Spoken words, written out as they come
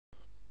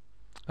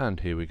And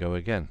here we go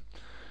again.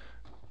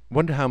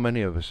 Wonder how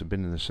many of us have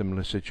been in a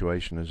similar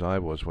situation as I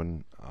was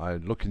when I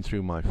looking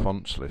through my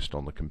fonts list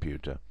on the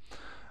computer,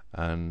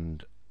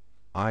 and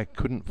I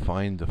couldn't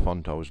find the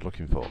font I was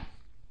looking for.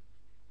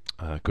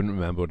 I couldn't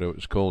remember what it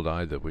was called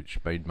either, which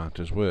made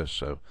matters worse.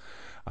 So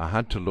I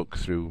had to look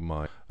through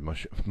my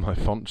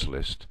fonts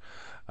list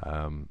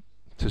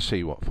to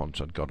see what fonts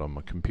I'd got on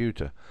my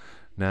computer.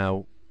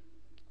 Now,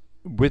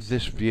 with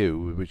this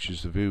view, which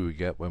is the view we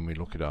get when we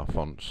look at our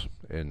fonts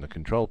in the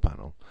control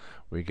panel,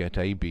 we get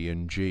A, B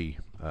and G,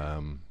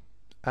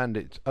 and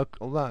it's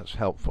well, that's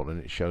helpful,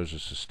 and it shows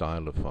us the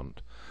style of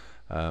font.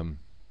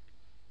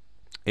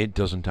 It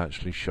doesn't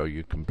actually show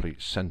you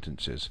complete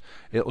sentences.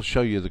 It'll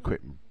show you the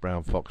quick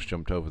brown fox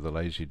jumped over the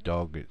lazy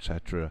dog,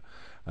 etc.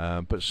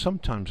 But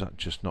sometimes that's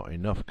just not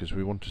enough, because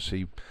we want to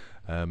see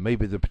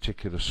maybe the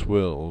particular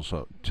swirls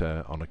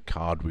on a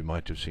card we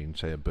might have seen,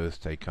 say a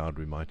birthday card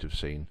we might have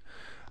seen.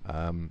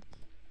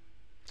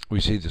 We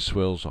see the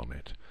swirls on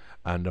it,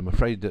 and I'm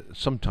afraid that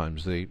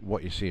sometimes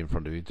what you see in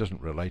front of you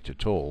doesn't relate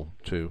at all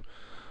to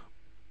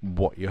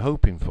what you're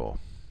hoping for.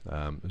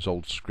 There's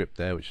old script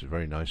there, which is a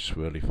very nice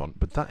swirly font,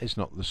 but that is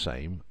not the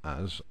same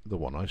as the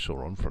one I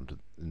saw in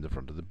the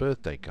front of the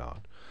birthday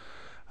card.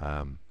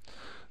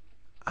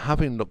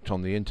 Having looked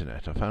on the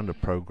internet, I found a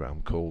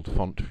program called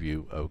Font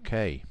View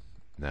OK.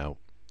 Now,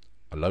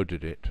 I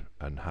loaded it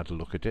and had a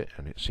look at it,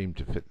 and it seemed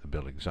to fit the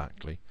bill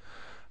exactly.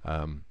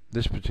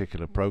 This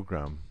particular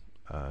program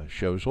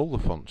shows all the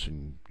fonts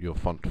in your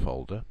font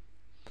folder,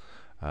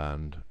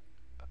 and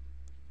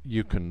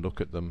you can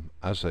look at them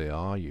as they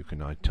are. You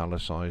can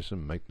italicize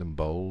them, make them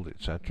bold,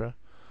 etc.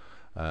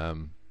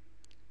 And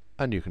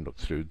you can look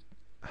through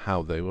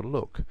how they will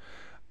look.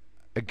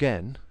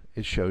 Again,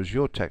 it shows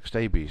your text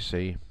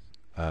ABC.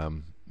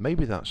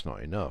 Maybe that's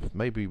not enough.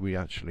 Maybe we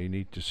actually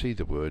need to see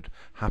the word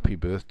happy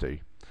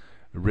birthday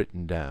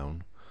written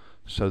down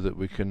so that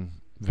we can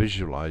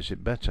visualize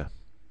it better.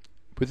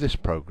 With this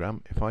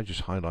program, if I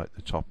just highlight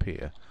the top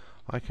here,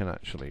 I can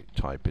actually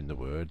type in the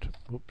word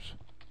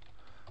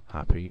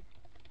happy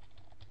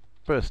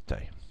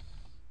birthday,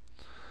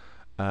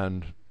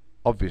 and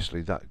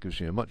obviously that gives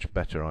you a much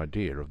better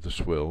idea of the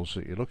swirls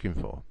that you're looking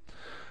for.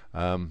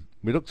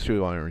 We looked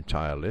through our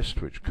entire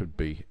list, which could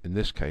be, in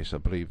this case I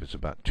believe it's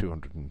about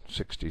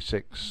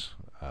 266.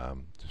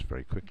 Just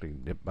very quickly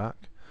nip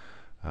back,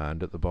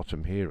 and at the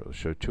bottom here it will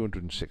show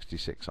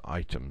 266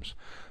 items.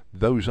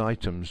 Those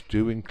items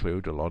do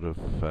include a lot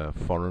of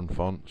foreign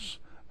fonts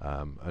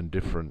and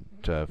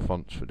different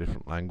fonts for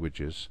different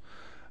languages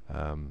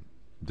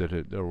that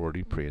are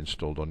already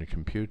pre-installed on your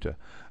computer.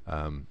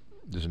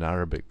 There's an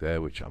Arabic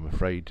there, which I'm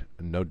afraid,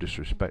 and no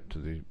disrespect to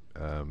the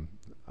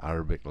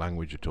Arabic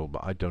language at all,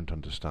 but I don't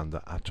understand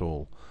that at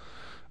all.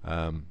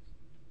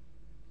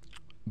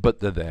 But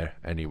they're there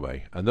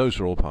anyway, and those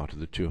are all part of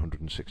the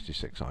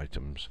 266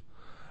 items.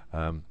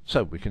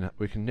 So we can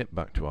nip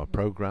back to our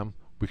program.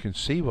 We can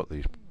see what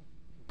these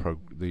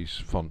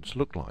fonts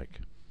look like,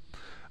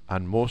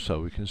 and more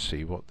so we can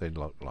see what they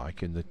look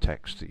like in the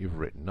text that you've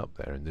written up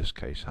there, in this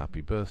case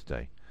happy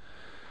birthday.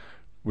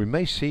 We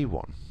may see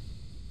one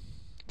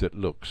that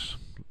looks,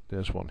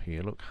 there's one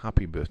here, look,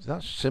 happy birthday,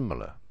 that's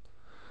similar.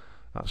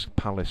 That's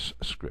Palace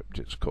script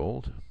it's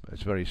called.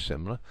 It's very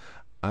similar,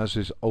 as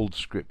is old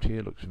script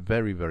here, looks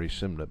very, very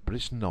similar, but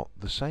it's not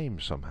the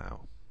same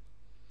somehow.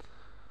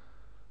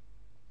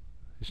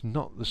 It's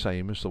not the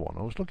same as the one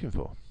I was looking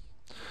for.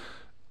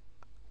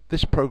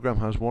 This program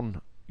has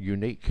one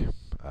unique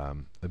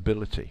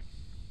ability,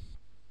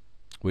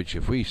 which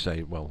if we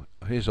say, well,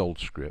 here's old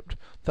script,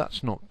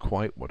 that's not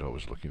quite what I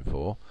was looking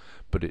for,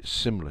 but it's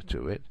similar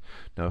to it.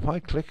 Now if I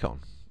click on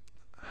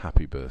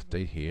happy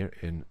birthday here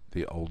in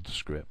the old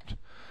script,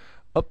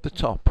 up the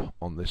top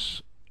on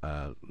this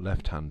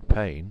left hand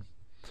pane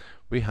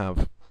we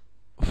have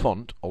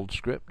font old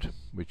script,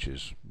 which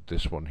is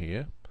this one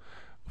here,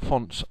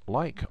 fonts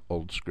like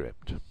old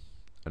script,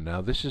 and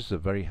now this is a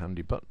very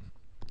handy button,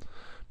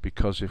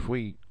 because if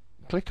we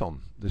click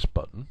on this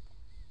button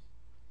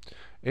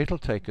it'll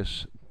take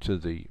us to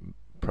the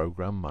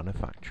program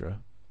manufacturer,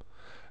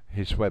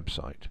 his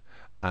website,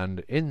 and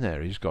in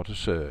there he's got a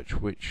search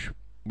which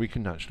we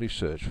can actually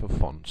search for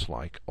fonts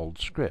like old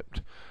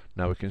script.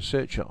 Now we can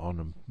search it on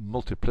a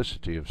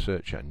multiplicity of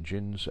search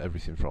engines,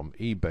 everything from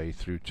eBay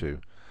through to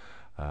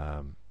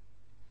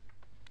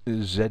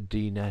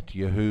ZDNet,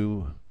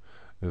 Yahoo,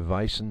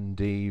 Vicen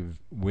D,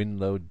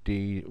 Winload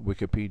D,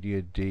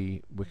 Wikipedia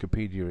D,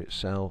 Wikipedia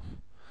itself,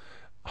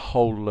 a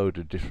whole load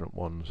of different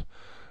ones.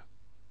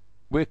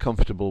 We're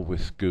comfortable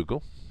with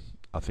Google.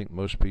 I think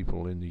most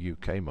people in the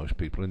UK, most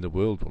people in the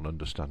world will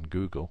understand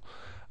Google.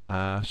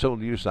 So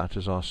we'll use that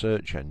as our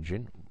search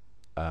engine,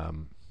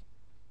 and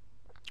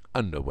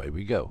away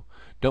we go.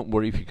 Don't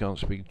worry if you can't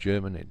speak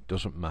German, it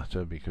doesn't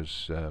matter,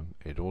 because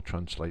it all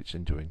translates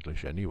into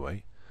English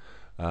anyway.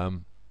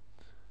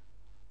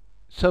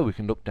 So we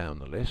can look down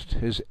the list.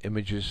 Here's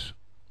images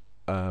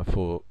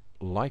for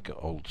like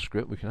old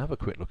script. We can have a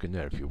quick look in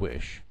there if you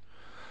wish.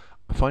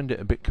 I find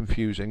it a bit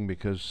confusing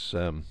because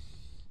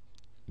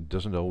It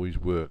doesn't always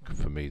work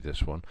for me,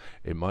 this one.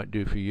 It might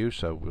do for you,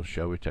 so we'll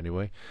show it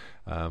anyway.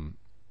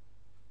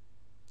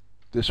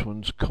 This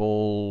one's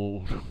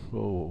called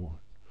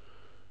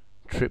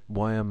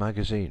Tripwire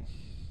Magazine.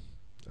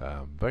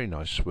 Very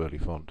nice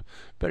swirly font,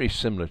 very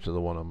similar to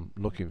the one I'm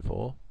looking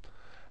for,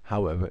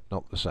 however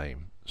not the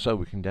same. So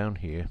we can down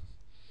here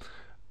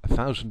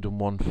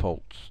 1001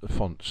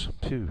 fonts.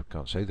 Phew,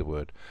 can't say the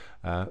word.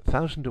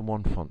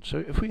 1001 fonts. So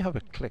if we have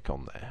a click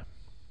on there,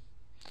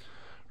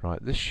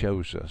 right, this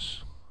shows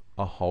us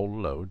a whole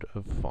load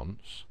of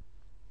fonts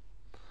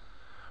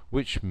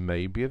which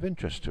may be of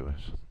interest to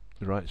us.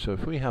 Right, so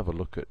if we have a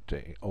look at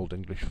Old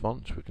English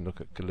fonts, we can look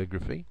at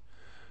calligraphy.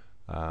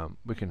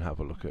 We can have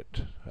a look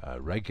at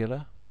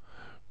regular.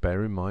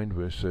 Bear in mind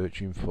we're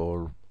searching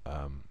for,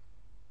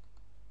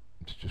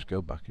 let's just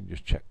go back and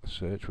just check the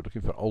search. We're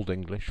looking for Old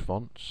English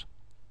fonts.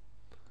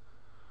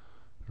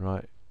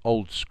 Right,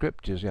 Old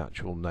Script is the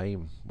actual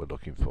name we're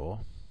looking for.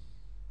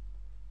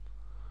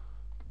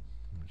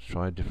 Let's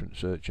try a different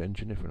search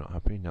engine if we're not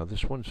happy. Now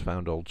this one's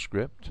found Old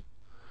Script,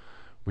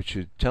 which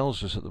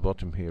tells us at the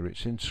bottom here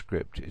it's in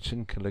script, it's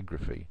in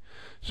calligraphy.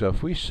 So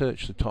if we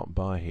search the top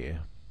bar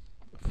here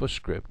for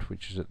script,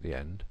 which is at the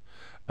end,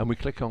 and we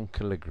click on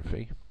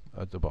calligraphy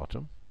at the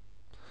bottom,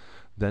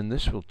 then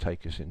this will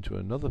take us into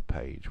another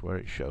page where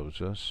it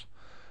shows us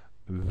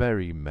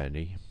very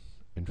many.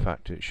 In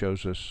fact, it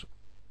shows us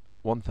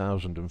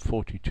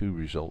 1042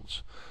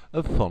 results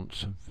of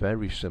fonts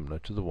very similar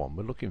to the one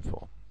we're looking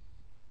for.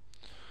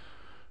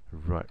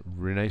 Right,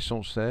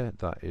 Renaissance there,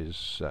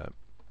 that's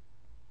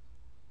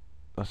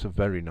a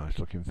very nice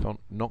looking font.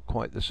 Not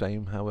quite the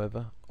same,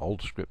 however.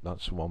 Old Script,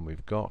 that's the one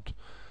we've got,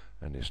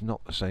 and it's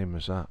not the same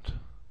as that.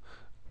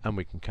 And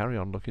we can carry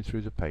on looking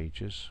through the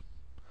pages,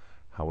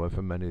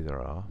 however many there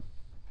are,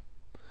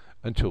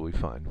 until we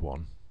find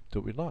one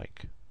that we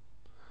like.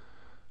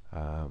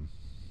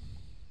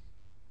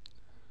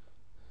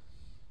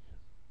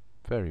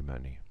 Very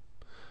many.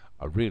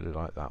 I really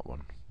like that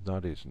one.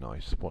 That is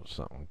nice. What's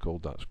that one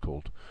called? That's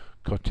called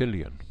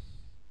Cotillion.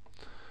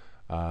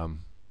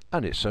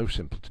 And it's so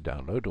simple to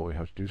download. All we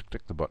have to do is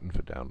click the button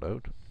for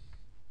download.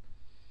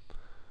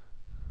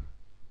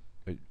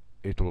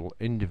 It'll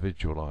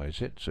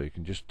individualize it, so you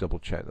can just double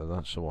check that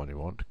that's the one you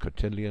want.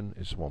 Cotillion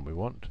is the one we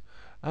want,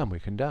 and we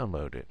can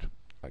download it.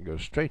 That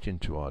goes straight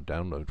into our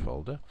download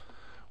folder,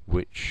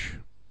 which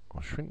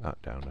I'll shrink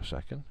that down a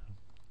second.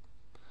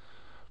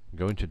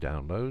 Go into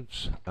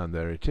downloads, and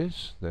there it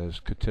is.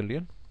 There's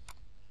Cotillion.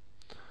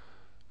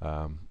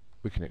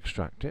 We can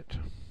extract it.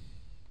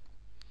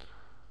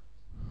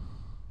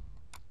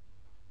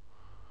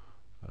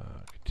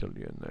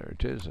 Cotillion, there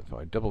it is. If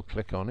I double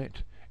click on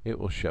it, it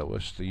will show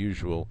us the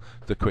usual,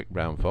 the quick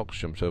brown fox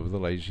jumps over the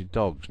lazy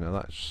dogs. Now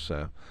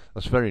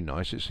that's very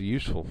nice. It's a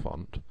useful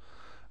font.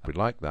 We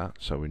like that,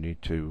 so we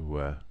need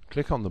to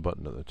click on the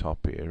button at the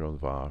top here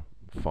of our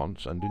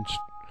fonts and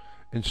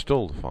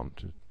install the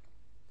font.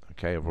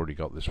 Okay, I've already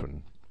got this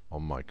one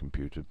on my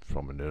computer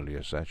from an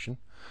earlier session,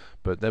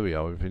 but there we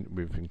are.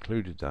 We've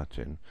included that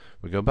in.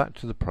 We go back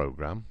to the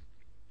program,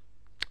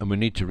 and we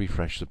need to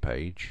refresh the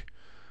page,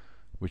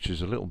 which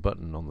is a little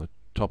button on the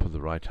top of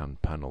the right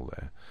hand panel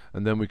there,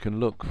 and then we can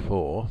look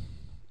for,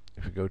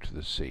 if we go to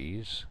the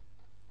C's,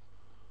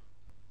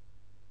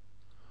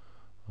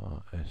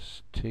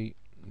 RST,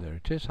 there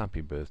it is,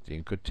 Happy Birthday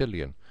in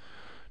Cotillion.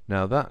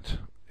 Now that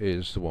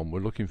is the one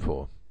we're looking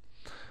for.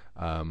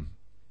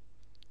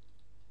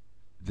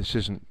 This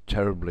isn't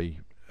terribly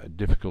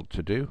difficult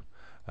to do.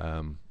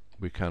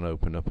 We can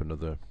open up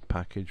another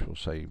package, we'll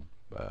say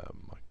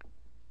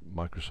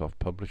Microsoft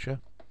Publisher.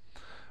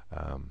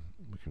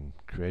 We can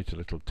create a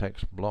little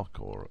text block,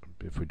 or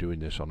if we're doing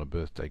this on a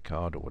birthday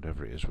card or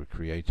whatever it is we're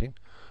creating,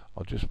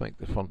 I'll just make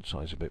the font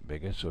size a bit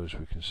bigger so as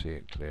we can see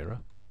it clearer.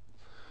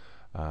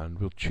 And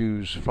we'll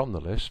choose from the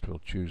list, we'll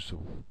choose the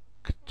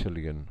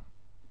Cotillion,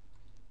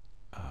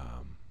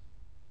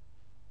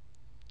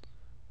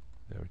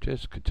 there it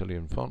is,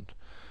 Cotillion font,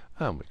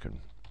 and we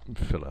can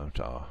fill out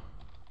our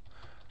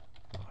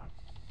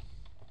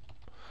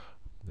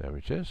there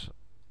it is.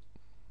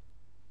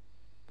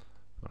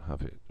 I'll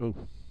have it,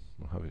 we'll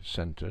have it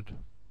centered,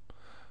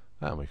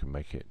 and we can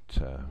make it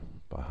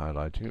by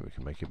highlighting it, we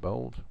can make it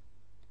bold,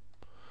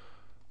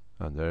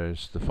 and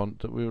there's the font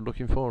that we were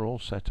looking for, all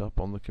set up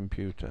on the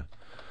computer.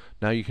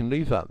 Now you can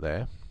leave that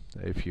there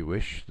if you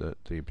wish,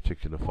 that the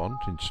particular font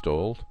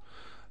installed,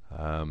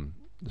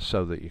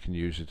 so that you can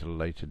use it at a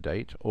later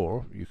date,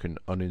 or you can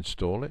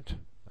uninstall it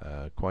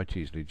quite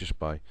easily just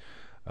by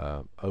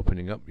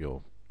opening up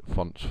your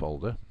fonts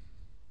folder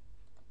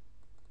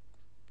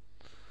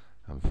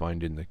and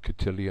finding the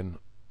Cotillion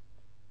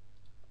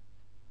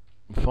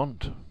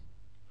font.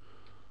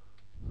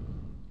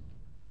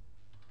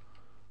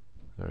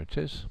 There it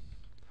is,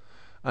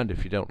 and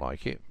if you don't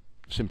like it,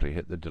 simply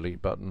hit the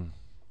delete button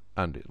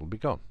and it'll be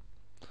gone.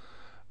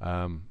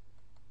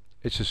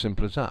 It's as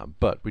simple as that,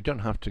 but we don't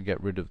have to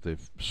get rid of the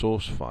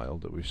source file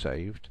that we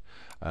saved.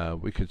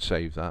 We could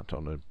save that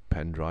on a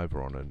pen drive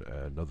or on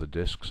another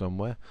disk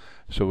somewhere,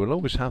 so we'll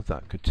always have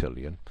that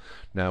cotillion.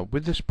 Now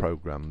with this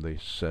program,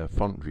 this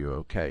font view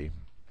OK,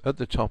 at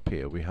the top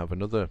here we have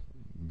another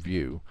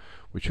view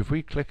which, if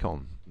we click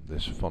on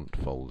this font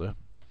folder,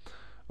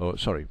 or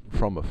sorry,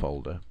 from a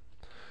folder,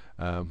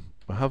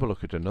 we'll have a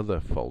look at another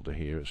folder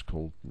here. It's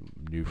called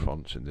new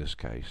fonts in this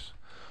case.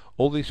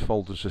 All these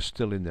folders are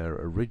still in their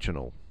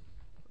original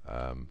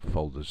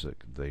folders that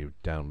they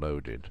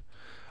downloaded,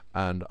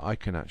 and I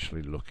can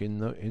actually look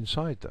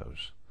inside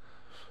those.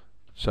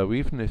 So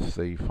even if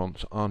the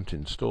fonts aren't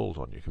installed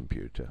on your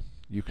computer,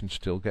 you can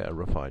still get a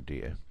rough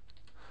idea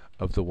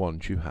of the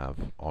ones you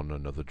have on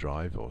another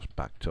drive or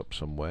backed up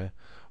somewhere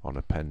on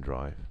a pen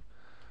drive,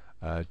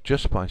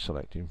 just by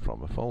selecting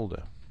from a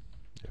folder.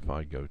 If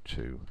I go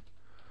to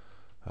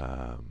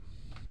oh,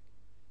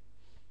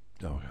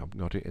 I've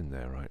got it in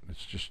there, right?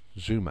 Let's just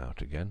zoom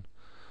out again.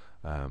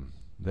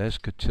 There's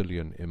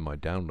cotillion in my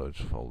downloads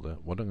folder.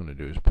 What I'm going to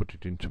do is put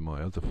it into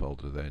my other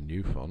folder there,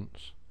 new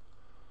fonts.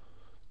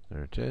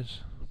 There it is.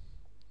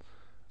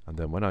 And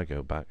then when I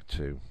go back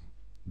to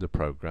the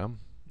program,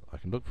 I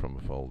can look from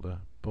a folder,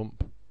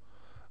 bump,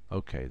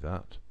 OK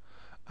that,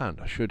 and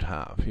I should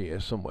have here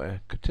somewhere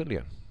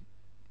cotillion.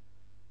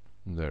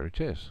 And there it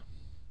is,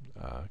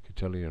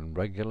 cotillion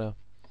regular.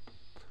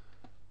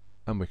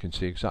 And we can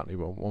see exactly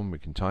what one. We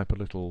can type a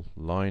little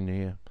line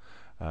here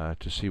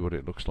to see what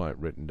it looks like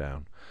written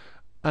down.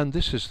 And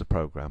this is the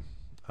program.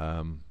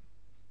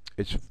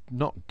 It's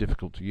not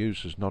difficult to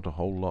use. There's not a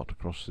whole lot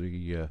across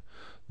the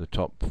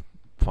top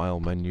file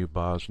menu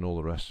bars and all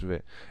the rest of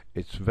it.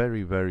 It's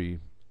very, very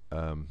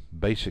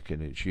basic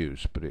in its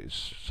use, but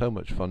it's so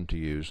much fun to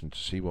use and to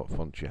see what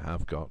fonts you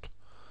have got.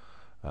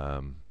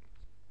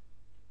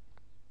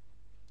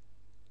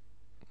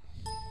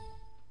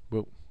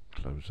 We'll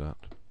close that.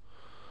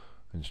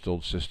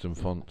 Installed system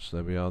fonts,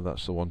 there we are.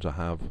 That's the ones I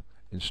have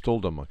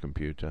installed on my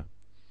computer.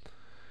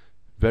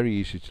 Very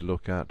easy to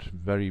look at,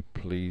 very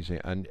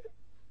pleasing, and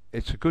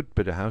it's a good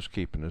bit of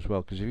housekeeping as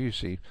well, because if you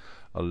see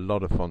a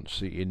lot of fonts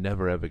that you're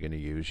never ever going to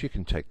use, you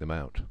can take them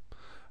out.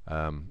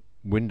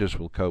 Windows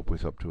will cope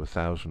with up to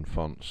 1,000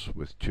 fonts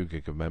with 2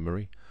 gig of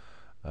memory,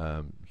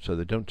 so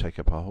they don't take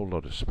up a whole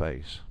lot of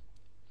space.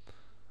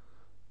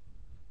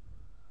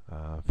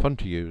 Fun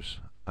to use,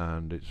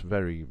 and it's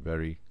very,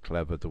 very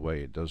clever the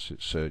way it does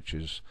its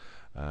searches.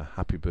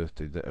 Happy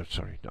birthday,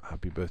 sorry, not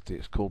happy birthday,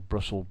 it's called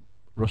Russell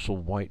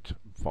White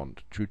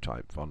font, true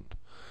type font,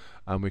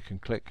 and we can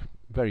click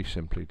very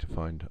simply to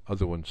find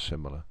other ones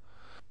similar.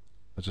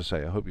 As I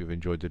say, I hope you've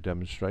enjoyed the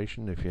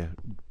demonstration. If you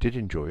did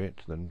enjoy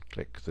it, then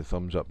click the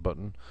thumbs up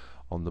button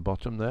on the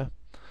bottom there.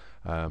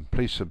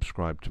 Please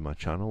subscribe to my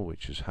channel,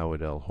 which is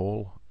Howard L.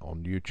 Hall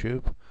on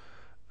YouTube,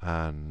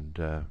 and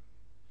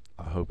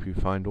I hope you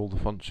find all the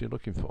fonts you're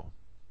looking for.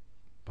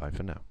 Bye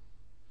for now.